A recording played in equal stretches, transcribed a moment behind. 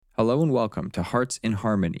Hello and welcome to Hearts in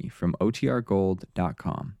Harmony from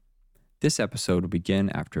OTRGold.com. This episode will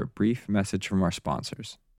begin after a brief message from our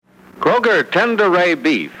sponsors. Kroger Tender Ray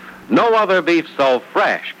Beef, no other beef so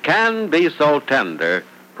fresh can be so tender,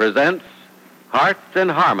 presents Hearts in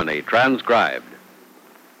Harmony, transcribed.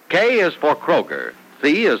 K is for Kroger,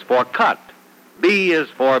 C is for cut, B is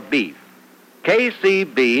for beef.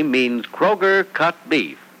 KCB means Kroger cut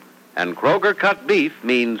beef, and Kroger cut beef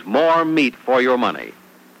means more meat for your money.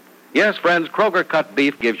 Yes, friends, Kroger cut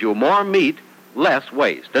beef gives you more meat, less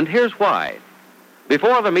waste. And here's why.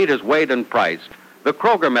 Before the meat is weighed and priced, the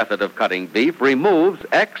Kroger method of cutting beef removes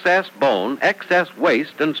excess bone, excess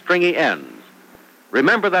waste, and stringy ends.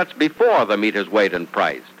 Remember, that's before the meat is weighed and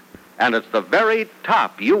priced. And it's the very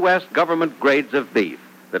top U.S. government grades of beef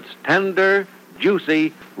that's tender,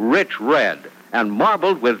 juicy, rich red, and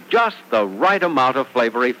marbled with just the right amount of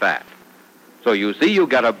flavory fat. So you see, you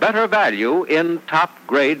get a better value in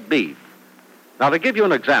top-grade beef. Now, to give you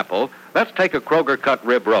an example, let's take a Kroger-cut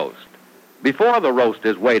rib roast. Before the roast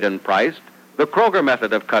is weighed and priced, the Kroger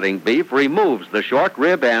method of cutting beef removes the short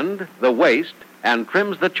rib end, the waist, and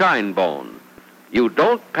trims the chine bone. You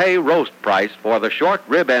don't pay roast price for the short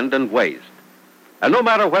rib end and waist. And no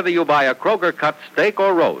matter whether you buy a Kroger-cut steak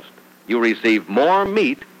or roast, you receive more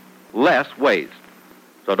meat, less waste.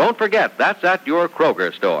 So don't forget, that's at your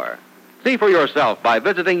Kroger store. See for yourself by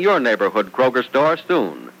visiting your neighborhood Kroger store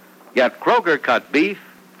soon. Get Kroger cut beef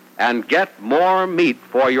and get more meat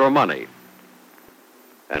for your money.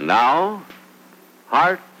 And now,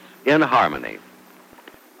 Hearts in Harmony.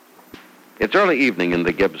 It's early evening in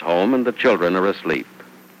the Gibbs home and the children are asleep.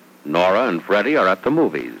 Nora and Freddie are at the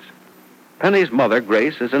movies. Penny's mother,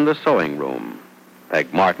 Grace, is in the sewing room.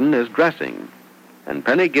 Peg Martin is dressing. And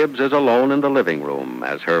Penny Gibbs is alone in the living room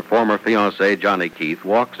as her former fiancé, Johnny Keith,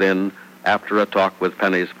 walks in after a talk with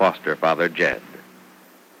Penny's foster father, Jed.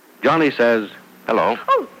 Johnny says, "Hello."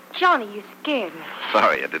 Oh, Johnny, you scared me.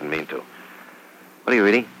 Sorry, I didn't mean to. What are you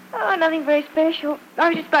reading? Oh, nothing very special. I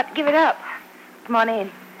was just about to give it up. Come on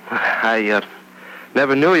in. I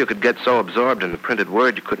never knew you could get so absorbed in the printed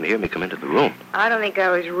word you couldn't hear me come into the room. I don't think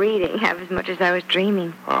I was reading half as much as I was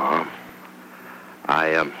dreaming. Oh.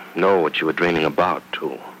 I know what you were dreaming about,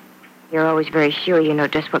 too. You're always very sure you know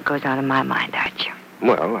just what goes on in my mind, aren't you?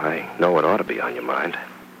 Well, I know what ought to be on your mind.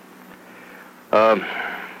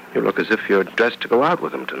 You look as if you're dressed to go out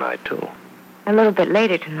with him tonight, too. A little bit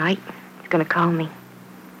later tonight, he's going to call me.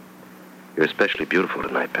 You're especially beautiful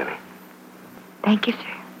tonight, Penny. Thank you,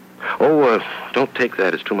 sir. Oh, don't take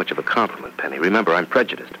that as too much of a compliment, Penny. Remember, I'm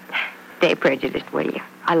prejudiced. Stay prejudiced, will you?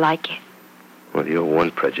 I like it. Well, you're one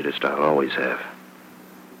prejudiced I'll always have.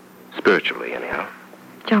 Spiritually, anyhow.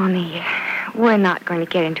 Johnny, we're not going to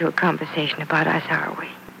get into a conversation about us, are we?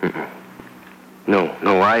 Mm-mm.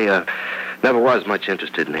 No, I never was much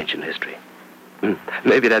interested in ancient history.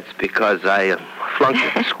 Maybe that's because I flunked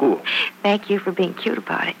it in school. Thank you for being cute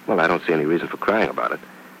about it. Well, I don't see any reason for crying about it.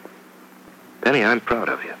 Penny, I'm proud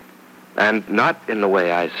of you. And not in the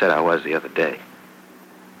way I said I was the other day.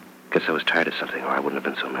 Guess I was tired of something, or I wouldn't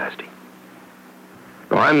have been so nasty.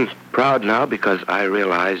 No, I'm proud now because I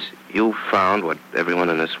realize you found what everyone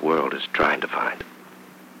in this world is trying to find.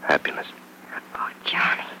 Happiness. Oh,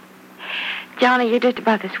 Johnny. Johnny, you're just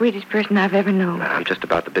about the sweetest person I've ever known. I'm just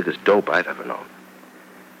about the biggest dope I've ever known.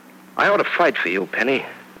 I ought to fight for you, Penny.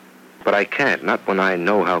 But I can't, not when I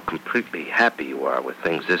know how completely happy you are with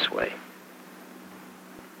things this way.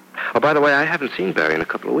 Oh, by the way, I haven't seen Barry in a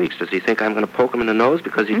couple of weeks. Does he think I'm going to poke him in the nose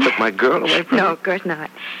because he took my girl away from me? No, of course not.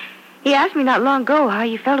 He asked me not long ago how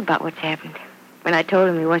you felt about what's happened. When I told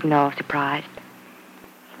him, he wasn't all surprised.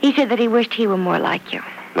 He said that he wished he were more like you.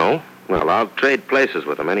 No? Well, I'll trade places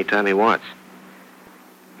with him anytime he wants.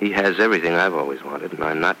 He has everything I've always wanted, and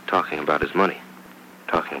I'm not talking about his money.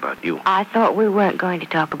 I'm talking about you. I thought we weren't going to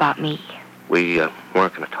talk about me. We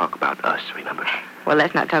weren't going to talk about us, remember? Well,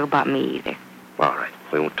 let's not talk about me either. All right,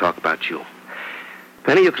 we won't talk about you.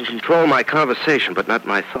 Penny, you can control my conversation, but not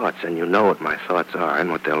my thoughts, and you know what my thoughts are and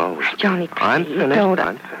what they'll always be. Johnny, please, I'm finished. don't.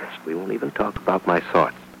 I'm finished. We won't even talk about my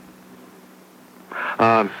thoughts.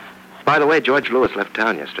 By the way, George Lewis left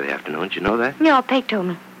town yesterday afternoon. Did you know that? No, Peg told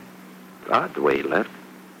me. Odd the way he left.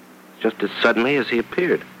 Just as suddenly as he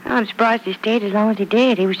appeared. I'm surprised he stayed as long as he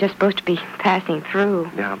did. He was just supposed to be passing through.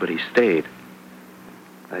 Yeah, but he stayed.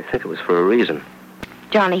 I think it was for a reason.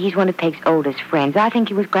 Johnny, he's one of Peg's oldest friends. I think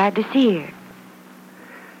he was glad to see her.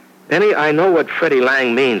 Penny, I know what Freddie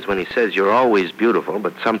Lang means when he says you're always beautiful,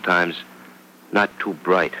 but sometimes not too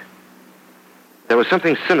bright. There was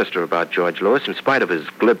something sinister about George Lewis in spite of his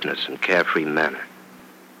glibness and carefree manner.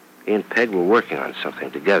 He and Peg were working on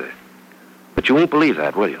something together. But you won't believe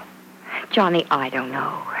that, will you? Johnny, I don't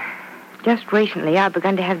know. Just recently, I've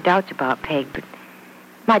begun to have doubts about Peg, but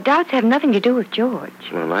my doubts have nothing to do with George.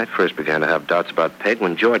 Well, I first began to have doubts about Peg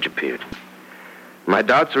when George appeared. My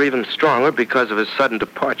doubts are even stronger because of his sudden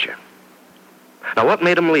departure. Now, what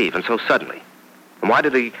made him leave, and so suddenly? And why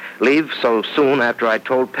did he leave so soon after I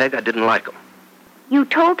told Peg I didn't like him? You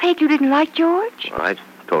told Peg you didn't like George? Well, I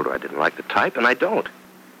told her I didn't like the type, and I don't.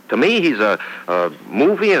 To me, he's a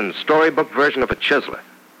movie and storybook version of a chiseler.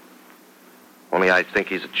 Only I think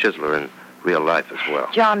he's a chiseler in real life as well.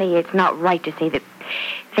 Johnny, it's not right to say that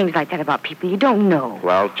things like that about people you don't know.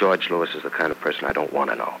 Well, George Lewis is the kind of person I don't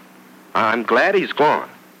want to know. I'm glad he's gone.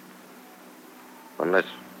 Unless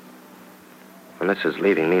his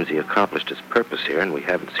leaving means he accomplished his purpose here and we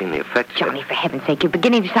haven't seen the effects Johnny, yet. for heaven's sake, you're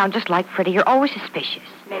beginning to sound just like Freddie. You're always suspicious.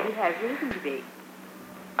 Maybe he has reason to be.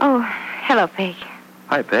 Oh, hello, Peg.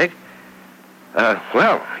 Hi, Peg.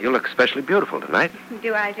 Well, you look especially beautiful tonight.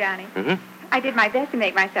 Do I, Johnny? Mm-hmm. I did my best to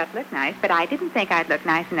make myself look nice, but I didn't think I'd look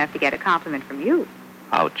nice enough to get a compliment from you.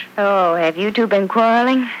 Ouch. Oh, have you two been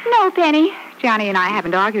quarreling? No, Penny. Johnny and I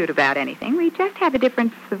haven't argued about anything. We just have a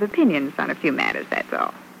difference of opinions on a few matters, that's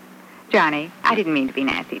all. Johnny, I didn't mean to be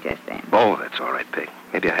nasty just then. Oh, that's all right, Peg.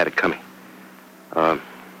 Maybe I had it coming.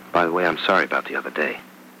 By the way, I'm sorry about the other day.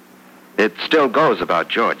 It still goes about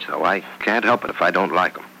George, though. I can't help it if I don't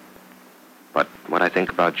like him. But what I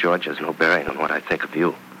think about George has no bearing on what I think of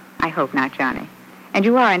you. I hope not, Johnny. And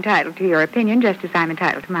you are entitled to your opinion just as I'm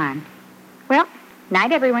entitled to mine. Well,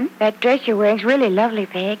 night, everyone. That dress you're wearing's really lovely,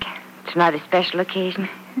 Peg. It's not a special occasion.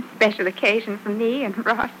 Special occasion for me and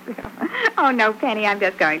Rossville. Oh, no, Penny, I'm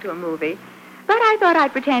just going to a movie. But I thought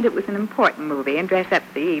I'd pretend it was an important movie and dress up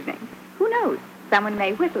for the evening. Who knows? Someone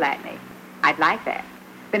may whistle at me. I'd like that.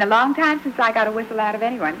 Been a long time since I got a whistle out of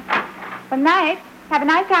anyone. Well, night. Have a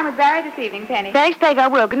nice time with Barry this evening, Penny. Thanks, Peg. I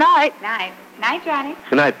will. Good night. Night. Night, Johnny.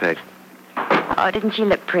 Good night, Peg. Oh, didn't she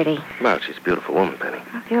look pretty? Well, she's a beautiful woman, Penny.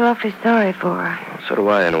 I feel awfully sorry for her. So do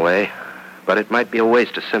I, in a way. But it might be a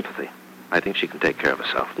waste of sympathy. I think she can take care of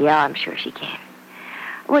herself. Yeah, I'm sure she can.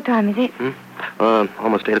 What time is it?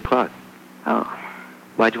 Almost 8 o'clock. Oh.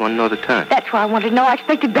 Why'd you want to know the time? That's why I wanted to know. I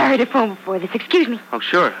expected Barry to phone before this. Excuse me. Oh,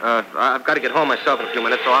 sure. I've got to get home myself in a few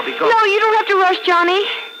minutes, so I'll be going. No, you don't have to rush, Johnny.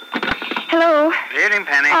 Hello. Good evening,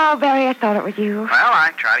 Penny. Oh, Barry, I thought it was you. Well,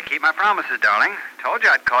 I try to keep my promises, darling. Told you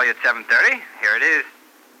I'd call you at 7:30. Here it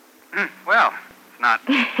is. Well, it's not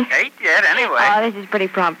 8 yet, anyway. Oh, this is pretty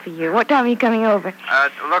prompt for you. What time are you coming over?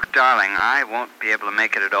 Look, darling, I won't be able to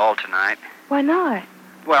make it at all tonight. Why not?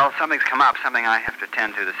 Well, something's come up, something I have to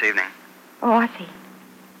attend to this evening. Oh, I see.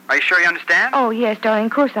 Are you sure you understand? Oh, yes, darling,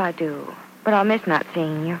 of course I do. But I'll miss not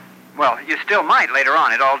seeing you. Well, you still might later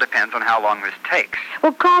on. It all depends on how long this takes.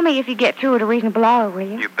 Well, call me if you get through at a reasonable hour, will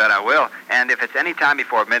you? You bet I will. And if it's any time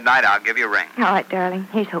before midnight, I'll give you a ring. All right, darling.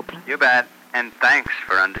 Here's hoping. You bet. And thanks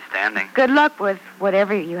for understanding. Good luck with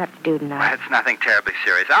whatever you have to do tonight. Well, it's nothing terribly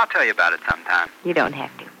serious. I'll tell you about it sometime. You don't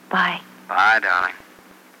have to. Bye. Bye, darling.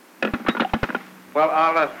 Well,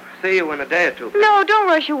 I'll see you in a day or two. No, don't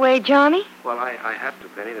rush away, Johnny. Well, I have to,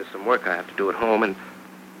 Penny. There's some work I have to do at home, and...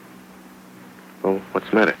 Oh, what's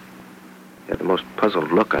the matter? You have the most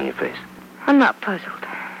puzzled look on your face. I'm not puzzled.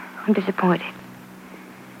 I'm disappointed.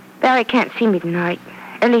 Barry can't see me tonight.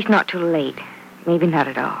 At least not till late. Maybe not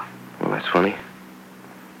at all. Well, that's funny.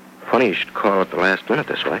 Funny you should call at the last minute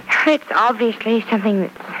this way. It's obviously something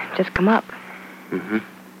that's just come up. Mm-hmm.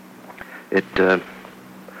 It,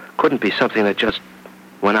 couldn't be something that just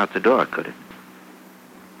went out the door, could it?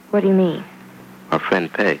 What do you mean? Our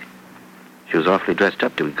friend Peg. She was awfully dressed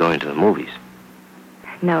up to be going to the movies.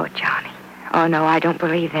 No, Johnny. Oh, no, I don't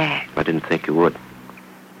believe that. I didn't think you would.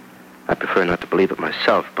 I prefer not to believe it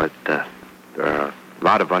myself, but there are a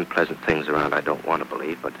lot of unpleasant things around I don't want to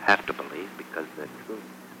believe, but have to believe because they're true.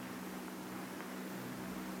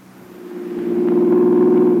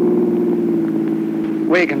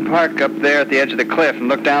 We can park up there at the edge of the cliff and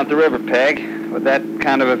look down at the river, Peg. Would that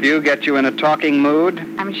kind of a view get you in a talking mood?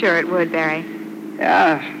 I'm sure it would, Barry.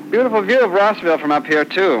 Yeah, beautiful view of Rossville from up here,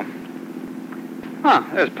 too. Huh,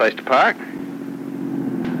 there's a place to park.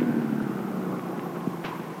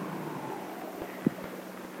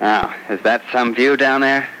 Now, is that some view down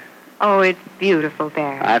there? Oh, it's beautiful,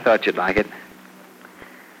 Barry. I thought you'd like it.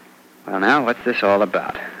 Well, now, what's this all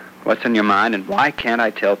about? What's in your mind, and why can't I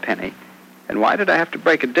tell Penny? And why did I have to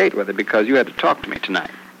break a date with her because you had to talk to me tonight?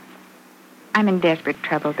 I'm in desperate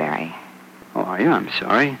trouble, Barry. Oh, are you? I'm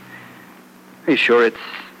sorry. Are you sure it's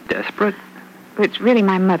desperate? But it's really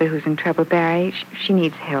my mother who's in trouble, Barry. She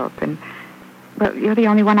needs help, and, well, you're the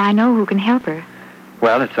only one I know who can help her.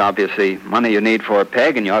 Well, it's obviously money you need for a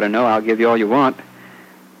Peg, and you ought to know I'll give you all you want.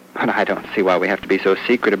 But I don't see why we have to be so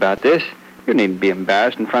secret about this. You needn't be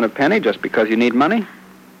embarrassed in front of Penny just because you need money.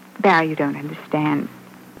 Barry, you don't understand.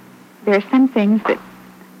 There are some things that...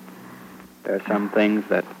 There are some things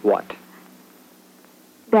that what?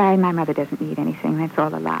 Barry, my mother doesn't need anything. That's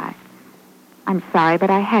all a lie. I'm sorry, but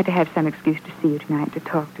I had to have some excuse to see you tonight, to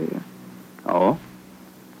talk to you. Oh?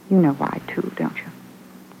 You know why, too, don't you?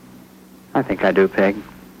 I think I do, Peg.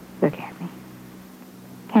 Look at me.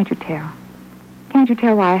 Can't you tell? Can't you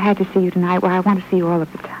tell why I had to see you tonight, why I want to see you all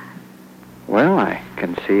of the time? Well, I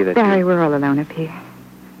can see that Barry, we're all alone up here.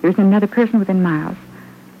 There isn't another person within miles.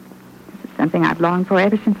 This is something I've longed for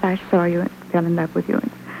ever since I saw you and fell in love with you.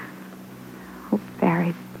 Oh,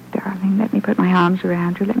 Barry, darling, let me put my arms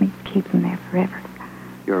around you. Let me keep them there forever.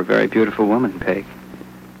 You're a very beautiful woman, Peg.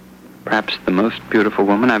 Perhaps the most beautiful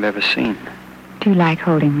woman I've ever seen. Do you like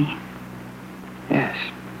holding me? Yes.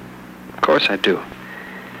 Of course I do.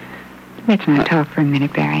 Let's not talk for a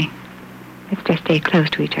minute, Barry. Let's just stay close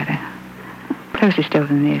to each other. Closer still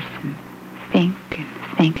than this, and think,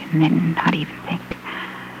 and then not even think.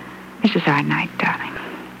 This is our night, darling.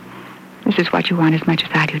 This is what you want as much as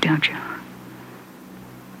I do, don't you?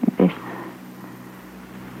 And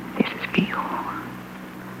this is for you.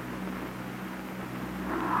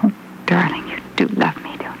 Oh, darling, you do love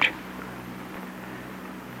me, don't you?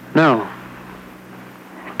 No.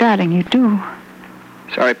 Darling, you do.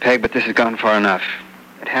 Sorry, Peg, but this has gone far enough.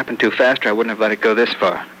 It happened too fast, or I wouldn't have let it go this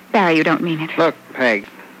far. Barry, you don't mean it. Look, Peg,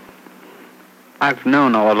 I've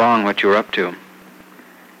known all along what you were up to.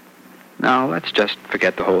 Now, let's just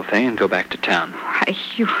forget the whole thing and go back to town. Why,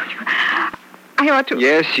 I ought to...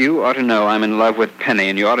 Yes, you ought to know I'm in love with Penny,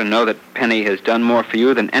 and you ought to know that Penny has done more for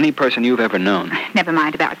you than any person you've ever known. Never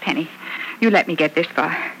mind about Penny. You let me get this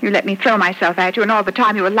far. You let me throw myself at you, and all the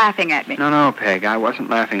time you were laughing at me. No, Peg, I wasn't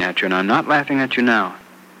laughing at you, and I'm not laughing at you now.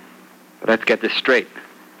 But let's get this straight.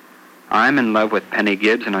 I'm in love with Penny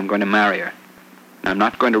Gibbs, and I'm going to marry her. And I'm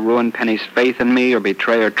not going to ruin Penny's faith in me or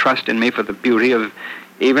betray her trust in me for the beauty of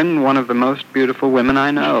even one of the most beautiful women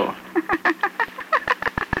I know.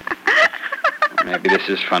 Maybe this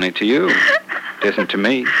is funny to you. It isn't to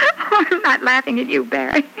me. Oh, I'm not laughing at you,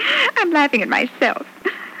 Barry. I'm laughing at myself.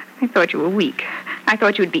 I thought you were weak. I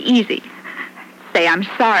thought you'd be easy. Say I'm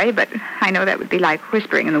sorry, but I know that would be like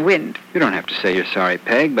whispering in the wind. You don't have to say you're sorry,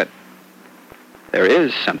 Peg, but there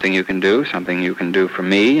is something you can do for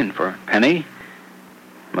me and for Penny.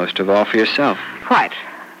 Most of all for yourself. What?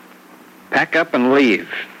 Pack up and leave.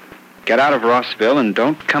 Get out of Rossville and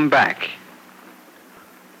don't come back.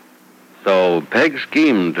 So Peg's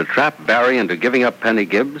scheme to trap Barry into giving up Penny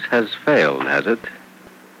Gibbs has failed, has it?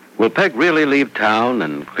 Will Peg really leave town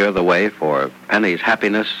and clear the way for Penny's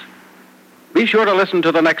happiness? Be sure to listen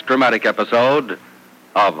to the next dramatic episode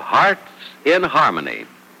of Hearts in Harmony.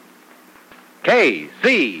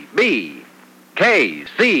 KCB.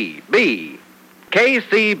 KCB.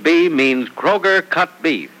 KCB means Kroger cut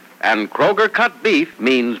beef, and Kroger cut beef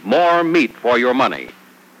means more meat for your money.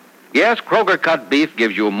 Yes, Kroger cut beef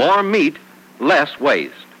gives you more meat, less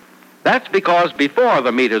waste. That's because before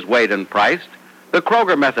the meat is weighed and priced, the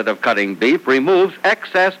Kroger method of cutting beef removes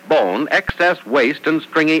excess bone, excess waste, and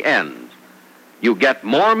stringy ends. You get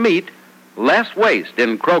more meat, less waste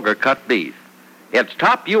in Kroger cut beef. It's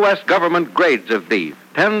top U.S. government grades of beef,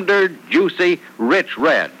 tender, juicy, rich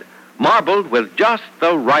red, marbled with just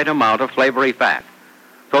the right amount of flavory fat.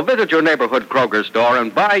 So visit your neighborhood Kroger store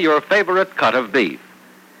and buy your favorite cut of beef.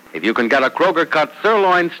 If you can get a Kroger cut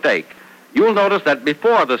sirloin steak, you'll notice that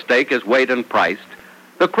before the steak is weighed and priced,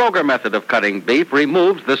 the Kroger method of cutting beef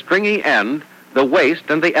removes the stringy end, the waste,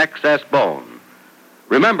 and the excess bone.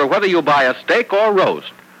 Remember, whether you buy a steak or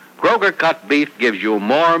roast, Kroger cut beef gives you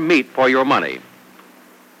more meat for your money.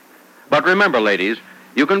 But remember, ladies,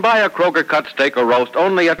 you can buy a Kroger cut steak or roast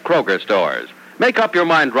only at Kroger stores. Make up your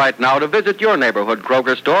mind right now to visit your neighborhood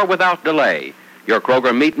Kroger store without delay. Your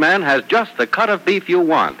Kroger meat man has just the cut of beef you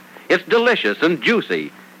want. It's delicious and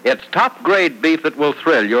juicy. It's top-grade beef that will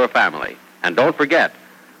thrill your family. And don't forget,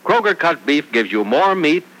 Kroger cut beef gives you more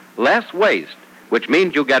meat, less waste, which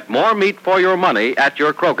means you get more meat for your money at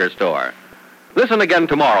your Kroger store. Listen again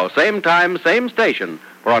tomorrow, same time, same station,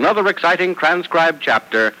 for another exciting transcribed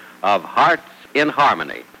chapter of Hearts in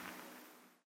Harmony.